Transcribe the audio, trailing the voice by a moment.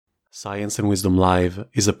Science and Wisdom Live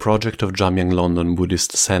is a project of Jamyang London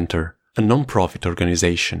Buddhist Center, a non-profit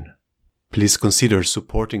organization. Please consider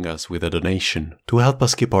supporting us with a donation to help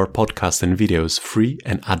us keep our podcast and videos free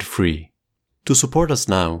and ad-free. To support us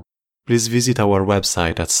now, please visit our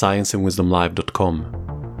website at scienceandwisdomlive.com.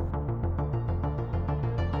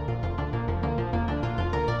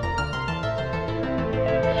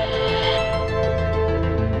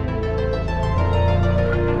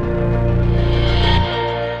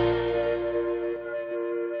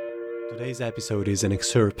 Today's episode is an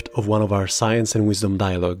excerpt of one of our Science and Wisdom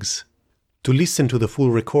dialogues. To listen to the full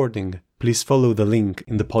recording, please follow the link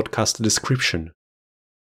in the podcast description.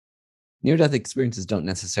 Near-death experiences don't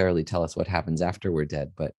necessarily tell us what happens after we're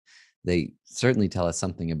dead, but they certainly tell us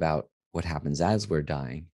something about what happens as we're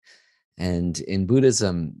dying. And in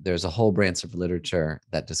Buddhism, there's a whole branch of literature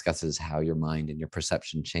that discusses how your mind and your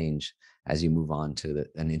perception change as you move on to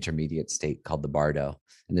an intermediate state called the bardo.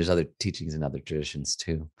 And there's other teachings in other traditions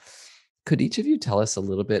too. Could each of you tell us a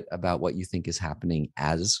little bit about what you think is happening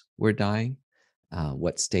as we're dying?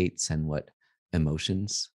 What states and what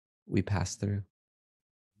emotions we pass through?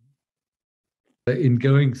 In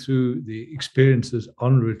going through the experiences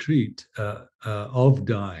on retreat of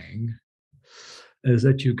dying, is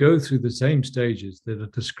that you go through the same stages that are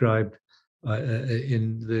described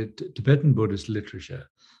in the Tibetan Buddhist literature.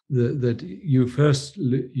 That you first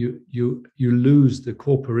you lose the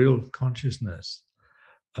corporeal consciousness.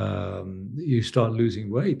 You start losing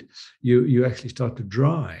weight. You actually start to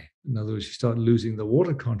dry. In other words, you start losing the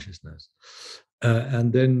water consciousness,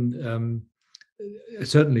 and then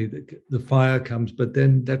certainly the fire comes. But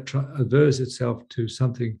then that avers itself to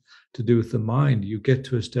something to do with the mind. You get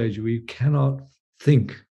to a stage where you cannot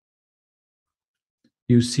think.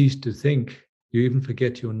 You cease to think. You even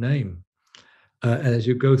forget your name as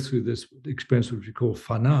you go through this experience, which we call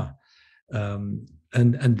fana, and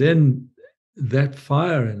then that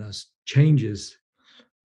fire in us changes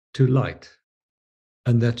to light,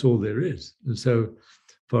 and that's all there is. And so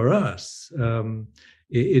for us,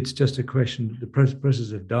 it's just a question, the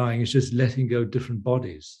process of dying is just letting go different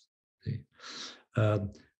bodies. The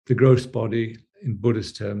gross body, in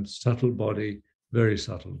Buddhist terms, subtle body, very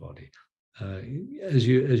subtle body. As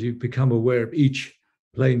you become aware of each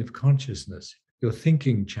plane of consciousness, your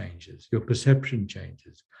thinking changes, your perception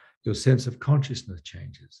changes, your sense of consciousness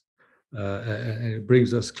changes. And it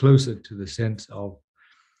brings us closer to the sense of,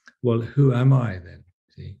 well, who am I then?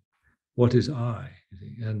 See, what is I?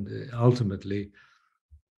 See? And ultimately,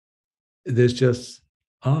 there's just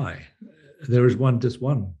I. There is one, just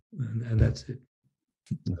one, and that's it.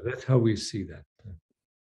 That's how we see that.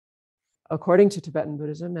 According to Tibetan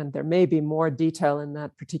Buddhism, and there may be more detail in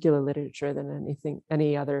that particular literature than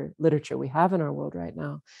any other literature we have in our world right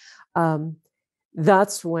now,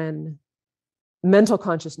 that's when mental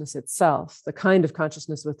consciousness itself, the kind of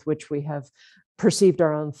consciousness with which we have perceived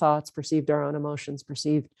our own thoughts, perceived our own emotions,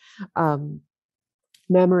 perceived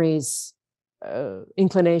memories,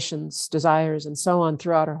 inclinations, desires, and so on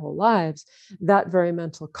throughout our whole lives, that very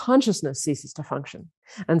mental consciousness ceases to function.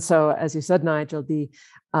 And so, as you said, Nigel,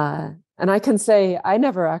 and I can say I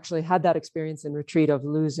never actually had that experience in retreat of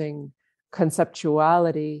losing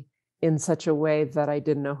conceptuality in such a way that I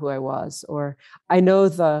didn't know who I was, or I know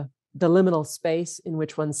the liminal space in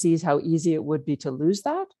which one sees how easy it would be to lose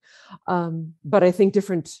that. But I think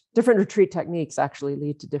different retreat techniques actually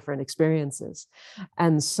lead to different experiences.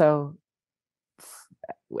 And so,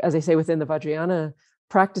 as I say, within the Vajrayana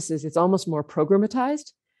practices, it's almost more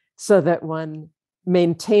programmatized so that one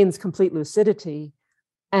maintains complete lucidity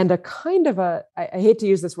and a kind of I hate to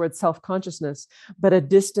use this word self-consciousness, but a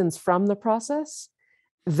distance from the process,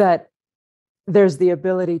 that there's the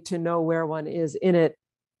ability to know where one is in it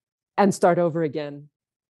and start over again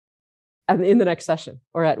in the next session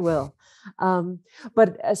or at will.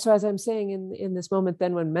 But so as I'm saying, in this moment,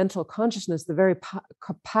 then when mental consciousness, the very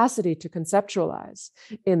capacity to conceptualize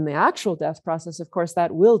in the actual death process, of course,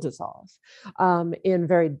 that will dissolve. In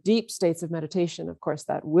very deep states of meditation, of course,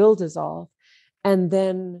 that will dissolve. And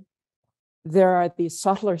then there are these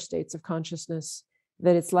subtler states of consciousness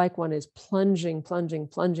that it's like one is plunging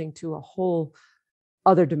to a whole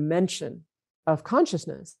other dimension of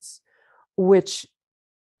consciousness, which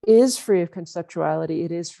is free of conceptuality.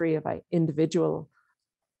 It is free of individual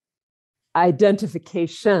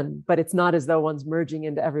identification, but it's not as though one's merging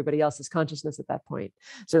into everybody else's consciousness at that point.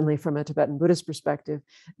 Certainly from a Tibetan Buddhist perspective,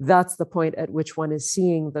 that's the point at which one is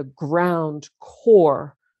seeing the ground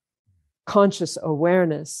core conscious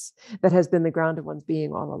awareness that has been the ground of one's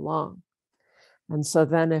being all along. And so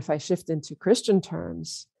then if I shift into Christian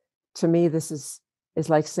terms, to me, this is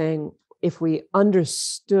like saying if we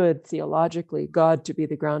understood theologically God to be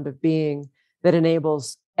the ground of being that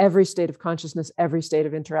enables every state of consciousness, every state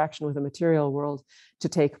of interaction with the material world to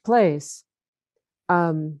take place,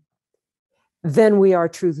 then we are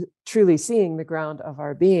truly seeing the ground of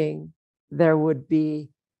our being. There would be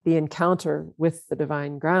the encounter with the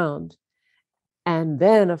divine ground. And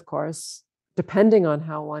then, of course, depending on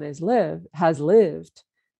how one has lived,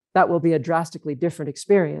 that will be a drastically different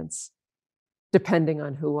experience, depending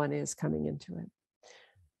on who one is coming into it.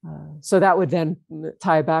 So that would then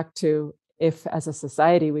tie back to, if as a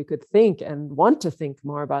society we could think and want to think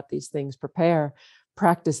more about these things, prepare,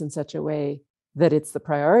 practice in such a way that it's the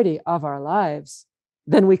priority of our lives,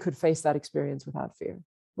 then we could face that experience without fear,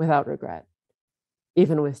 without regret,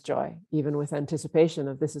 even with joy, even with anticipation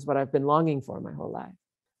of this is what I've been longing for my whole life.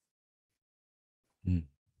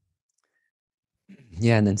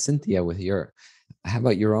 Yeah, and then Cynthia, how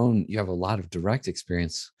about your own? You have a lot of direct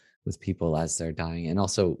experience with people as they're dying, and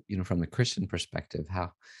also, from the Christian perspective,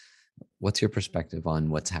 what's your perspective on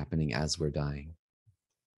what's happening as we're dying?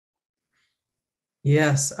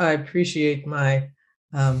 Yes, I appreciate my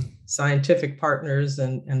scientific partners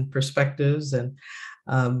and perspectives. And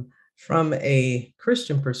from a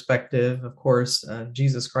Christian perspective, of course,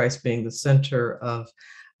 Jesus Christ being the center of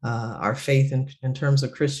our faith in terms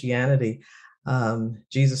of Christianity,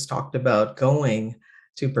 Jesus talked about going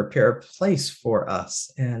to prepare a place for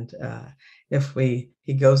us. And if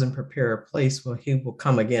he goes and prepare a place, well, he will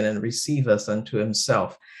come again and receive us unto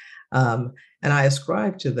himself. And I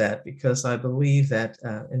ascribe to that because I believe that,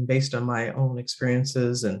 and based on my own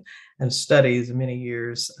experiences and studies, many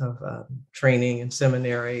years of training in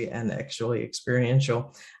seminary and actually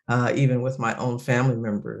experiential, even with my own family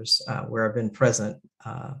members where I've been present,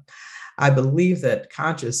 I believe that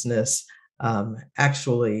consciousness,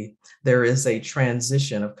 actually, there is a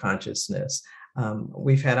transition of consciousness.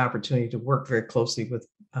 We've had opportunity to work very closely with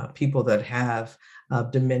people that have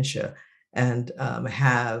dementia and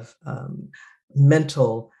have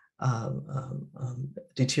mental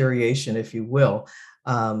deterioration, if you will,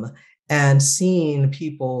 and seeing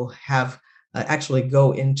people have actually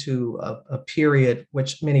go into a period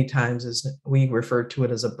which many times we refer to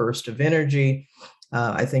it as a burst of energy.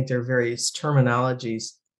 I think there are various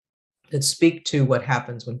terminologies that speak to what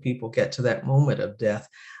happens when people get to that moment of death.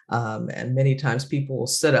 And many times people will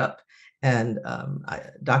sit up, and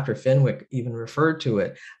Dr. Fenwick even referred to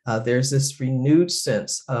it. There's this renewed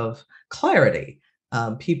sense of clarity.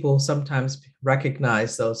 People sometimes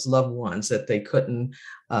recognize those loved ones that they couldn't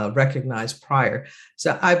recognize prior.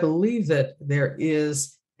 So I believe that there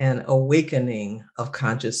is an awakening of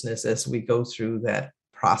consciousness as we go through that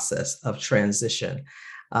process of transition.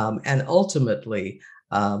 And ultimately,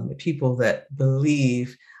 people that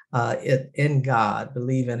believe in God,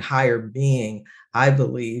 believe in higher being, I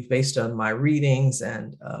believe, based on my readings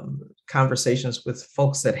and conversations with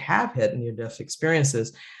folks that have had near-death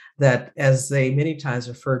experiences, that as they many times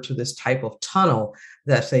refer to this type of tunnel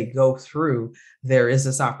that they go through, there is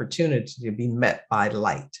this opportunity to be met by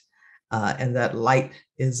light. And that light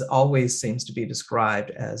always seems to be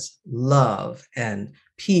described as love and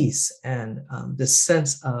peace and this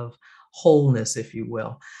sense of wholeness, if you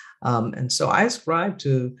will. And so I ascribe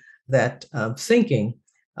to that thinking,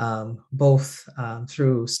 both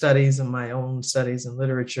through studies and my own studies in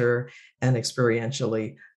literature and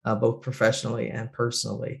experientially, both professionally and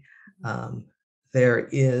personally. There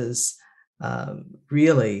is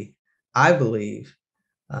really, I believe,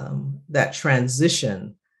 that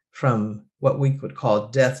transition from what we could call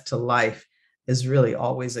death to life is really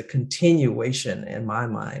always a continuation in my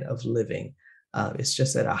mind of living. It's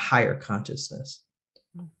just at a higher consciousness.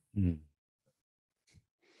 Mm.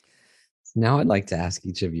 Now I'd like to ask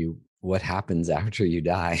each of you what happens after you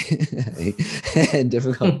die. A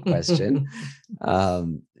difficult question.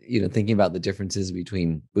 Thinking about the differences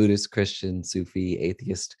between Buddhist, Christian, Sufi,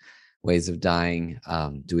 atheist ways of dying.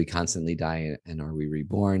 Do we constantly die and are we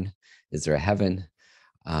reborn? Is there a heaven?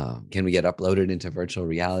 Can we get uploaded into virtual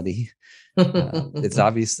reality? It's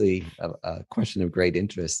obviously a question of great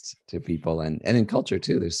interest to people and in culture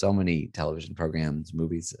too. There's so many television programs,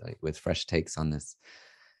 movies with fresh takes on this.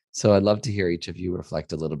 So I'd love to hear each of you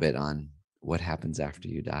reflect a little bit on what happens after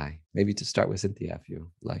you die. Maybe to start with Cynthia, if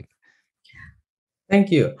you like.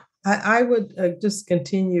 Thank you. I would just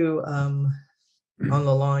continue on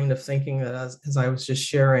the line of thinking that as I was just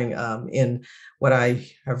sharing in what I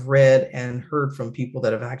have read and heard from people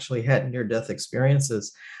that have actually had near-death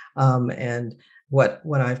experiences. And what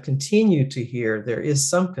I've continued to hear, there is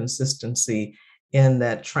some consistency in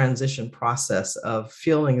that transition process of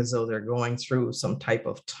feeling as though they're going through some type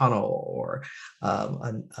of tunnel or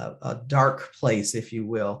a dark place, if you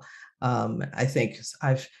will. I think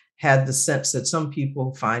I've had the sense that some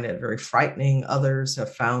people find it very frightening. Others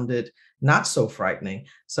have found it not so frightening.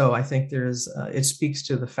 So I think it speaks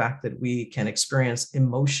to the fact that we can experience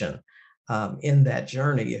emotion in that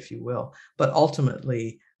journey, if you will, but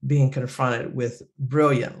ultimately being confronted with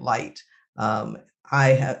brilliant light.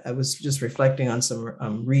 I was just reflecting on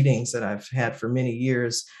some readings that I've had for many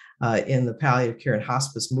years in the palliative care and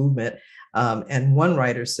hospice movement. And one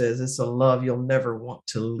writer says, it's a love you'll never want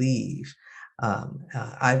to leave.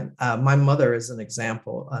 My mother is an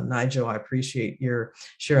example. Nigel, I appreciate your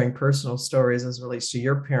sharing personal stories as relates to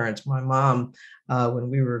your parents. My mom, when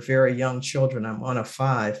we were very young children, I'm one of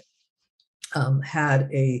five, had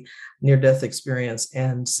a near-death experience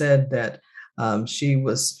and said that she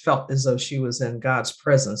felt as though she was in God's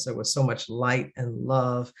presence. There was so much light and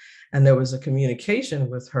love, and there was a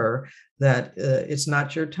communication with her that it's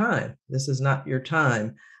not your time. This is not your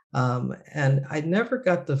time. And I never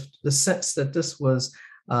got the sense that this was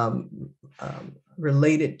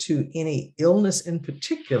related to any illness in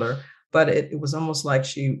particular, but it was almost like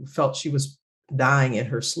she felt she was dying in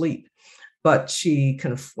her sleep. But she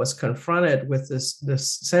was confronted with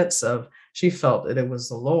this sense of, she felt that it was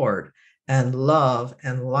the Lord and love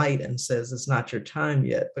and light, and says, it's not your time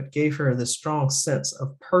yet, but gave her this strong sense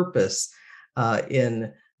of purpose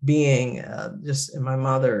in being and my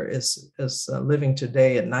mother is living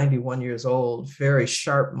today at 91 years old, very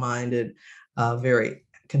sharp-minded,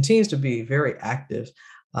 continues to be very active.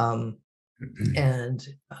 And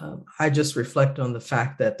I just reflect on the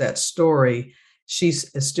fact that story, she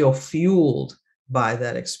is still fueled by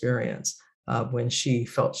that experience when she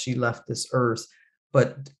felt she left this earth,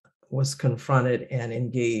 but was confronted and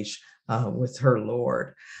engaged with her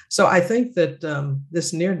Lord. So I think that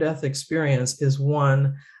this near-death experience is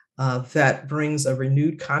one that brings a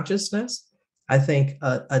renewed consciousness, I think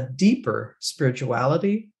a deeper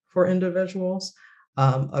spirituality for individuals,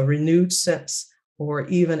 a renewed sense or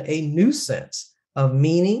even a new sense of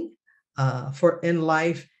meaning in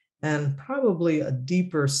life, and probably a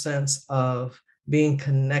deeper sense of being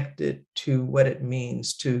connected to what it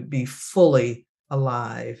means to be fully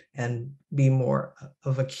alive and be more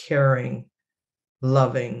of a caring,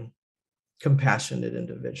 loving, compassionate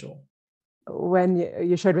individual. When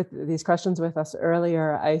you shared these questions with us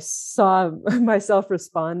earlier, I saw myself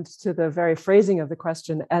respond to the very phrasing of the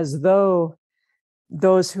question as though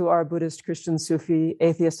those who are Buddhist, Christian, Sufi,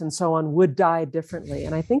 atheist, and so on would die differently.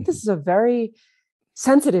 And I think this is a very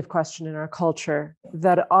sensitive question in our culture,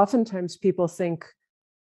 that oftentimes people think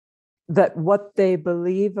that what they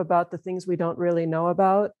believe about the things we don't really know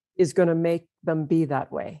about is going to make them be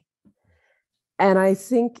that way. And I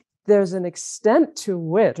think there's an extent to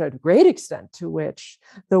which, a great extent to which,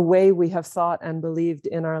 the way we have thought and believed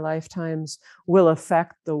in our lifetimes will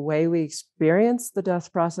affect the way we experience the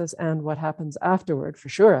death process and what happens afterward. For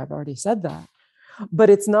sure, I've already said that. But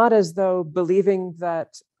it's not as though believing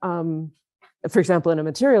that, for example, in a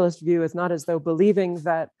materialist view, it's not as though believing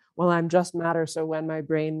that, well, I'm just matter, so when my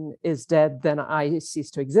brain is dead, then I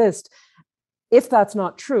cease to exist. If that's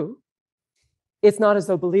not true, it's not as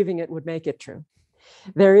though believing it would make it true.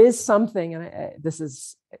 There is something, and this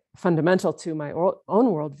is fundamental to my own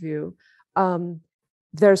worldview,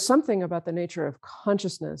 there's something about the nature of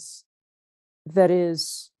consciousness that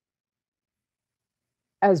is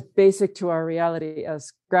as basic to our reality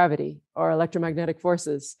as gravity or electromagnetic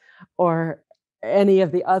forces or any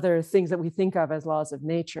of the other things that we think of as laws of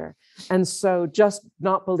nature. And so just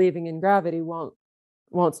not believing in gravity won't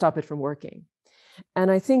stop it from working.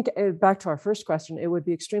 And I think, back to our first question, it would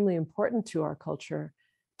be extremely important to our culture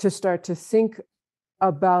to start to think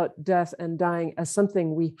about death and dying as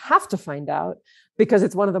something we have to find out, because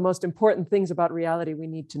it's one of the most important things about reality we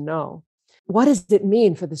need to know. What does it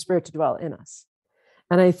mean for the spirit to dwell in us?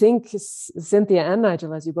 And I think Cynthia and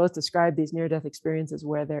Nigel, as you both described these near-death experiences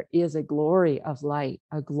where there is a glory of light,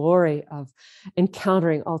 a glory of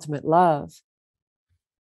encountering ultimate love,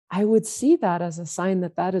 I would see that as a sign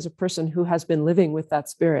that that is a person who has been living with that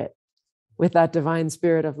spirit, with that divine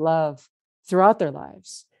spirit of love throughout their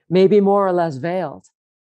lives, maybe more or less veiled,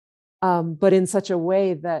 but in such a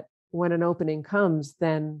way that when an opening comes,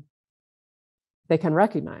 then they can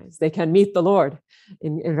recognize, they can meet the Lord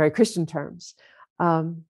in very Christian terms.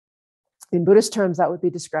 In Buddhist terms, that would be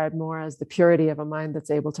described more as the purity of a mind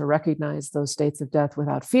that's able to recognize those states of death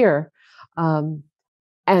without fear,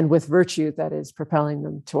 and with virtue that is propelling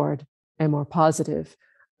them toward a more positive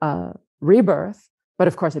rebirth. But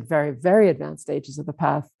of course, at very, very advanced stages of the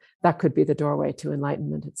path, that could be the doorway to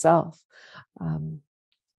enlightenment itself.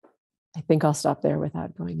 I think I'll stop there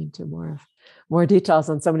without going into more details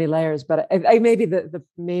on so many layers. But maybe the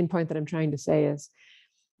main point that I'm trying to say is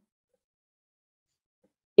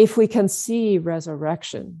if we can see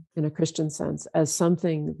resurrection in a Christian sense as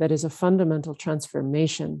something that is a fundamental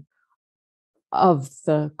transformation of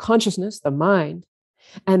the consciousness, the mind,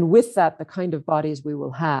 and with that, the kind of bodies we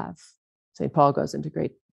will have. St. Paul goes into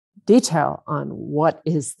great detail on what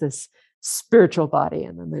is this spiritual body,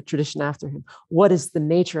 and then the tradition after him. What is the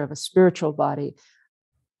nature of a spiritual body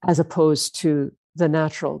as opposed to the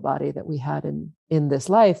natural body that we had in this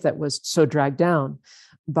life that was so dragged down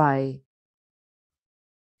by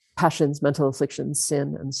passions, mental afflictions,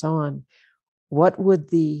 sin, and so on? What would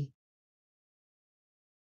the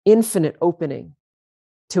infinite opening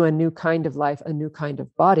to a new kind of life, a new kind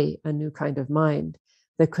of body, a new kind of mind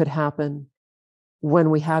that could happen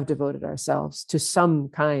when we have devoted ourselves to some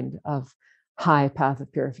kind of high path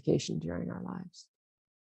of purification during our lives?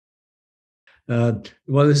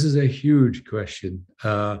 Well, this is a huge question.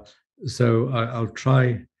 So I'll try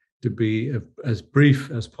to be as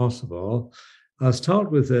brief as possible. I'll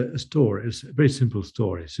start with a story. It's a very simple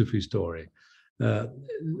story, Sufi story.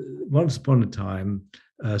 Once upon a time,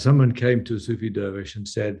 someone came to a Sufi dervish and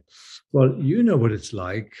said, well, you know what it's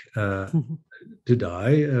like to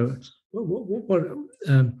die.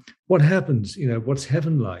 What happens? What's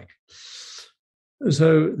heaven like?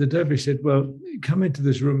 So the dervish said, well, come into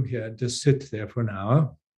this room here and just sit there for an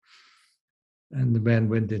hour. And the man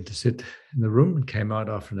went in to sit in the room and came out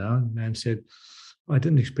after an hour. And the man said, I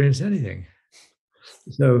didn't experience anything.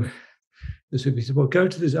 So the Sufi said, well, go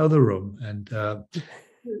to this other room and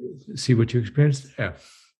see what you experienced there.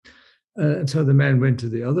 And so the man went to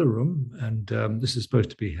the other room, and this is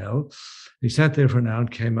supposed to be hell. He sat there for an hour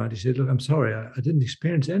and came out. He said, look, I'm sorry, I didn't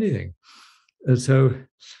experience anything. And so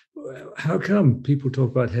how come people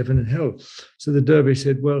talk about heaven and hell? So the dervish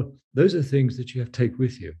said, well, those are things that you have to take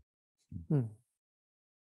with you.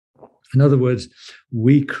 In other words,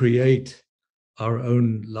 we create our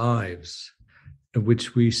own lives,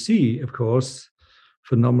 which we see, of course,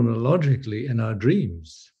 phenomenologically in our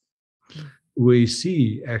dreams. We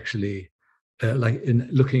see actually, like in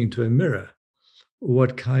looking into a mirror,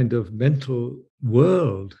 what kind of mental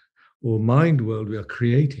world or mind world we are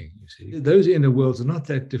creating. You see, those inner worlds are not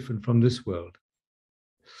that different from this world.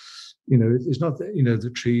 It's not that, the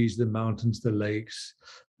trees, the mountains, the lakes,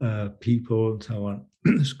 people, and so on,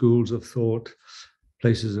 schools of thought,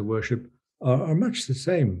 places of worship are much the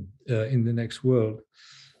same in the next world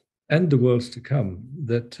and the worlds to come.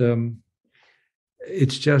 That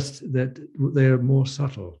it's just that they are more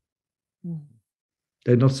subtle.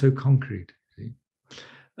 They're not so concrete. See?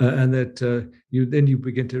 And that you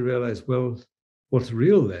begin to realize, well, what's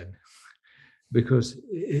real then? Because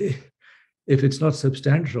if it's not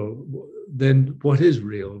substantial, then what is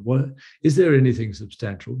real? Is there anything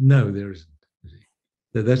substantial? No, there isn't.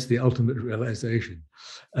 That's the ultimate realization.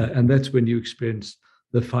 And that's when you experience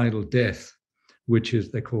the final death, which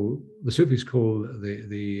is the Sufis call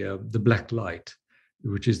the black light,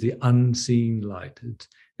 which is the unseen light.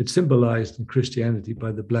 It's symbolized in Christianity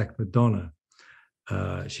by the Black Madonna.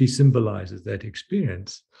 She symbolizes that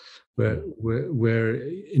experience where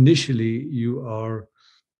initially you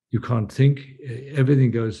can't think,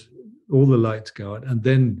 everything goes, all the lights go out, and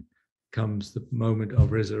then comes the moment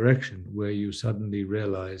of resurrection where you suddenly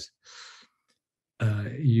realize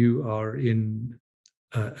you are in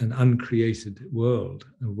an uncreated world,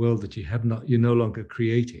 a world that you're no longer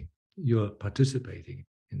creating, you're participating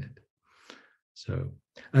in it. So,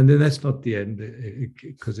 and then that's not the end,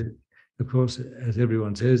 because of course, as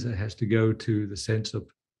everyone says, it has to go to the sense of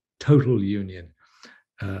total union,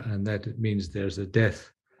 and that it means there's a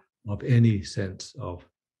death of any sense of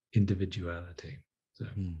individuality.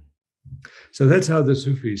 So that's how the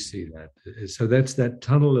Sufis see that. So that's that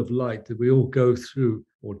tunnel of light that we all go through,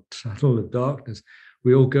 or tunnel of darkness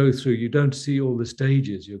we all go through. You don't see all the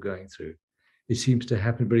stages you're going through. It seems to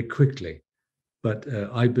happen very quickly. But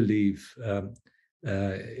I believe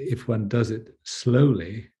if one does it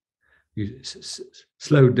slowly, you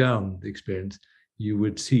slow down the experience, you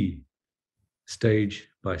would see stage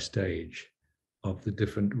by stage of the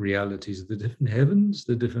different realities, the different heavens,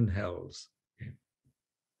 the different hells,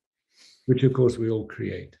 which of course we all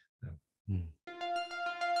create.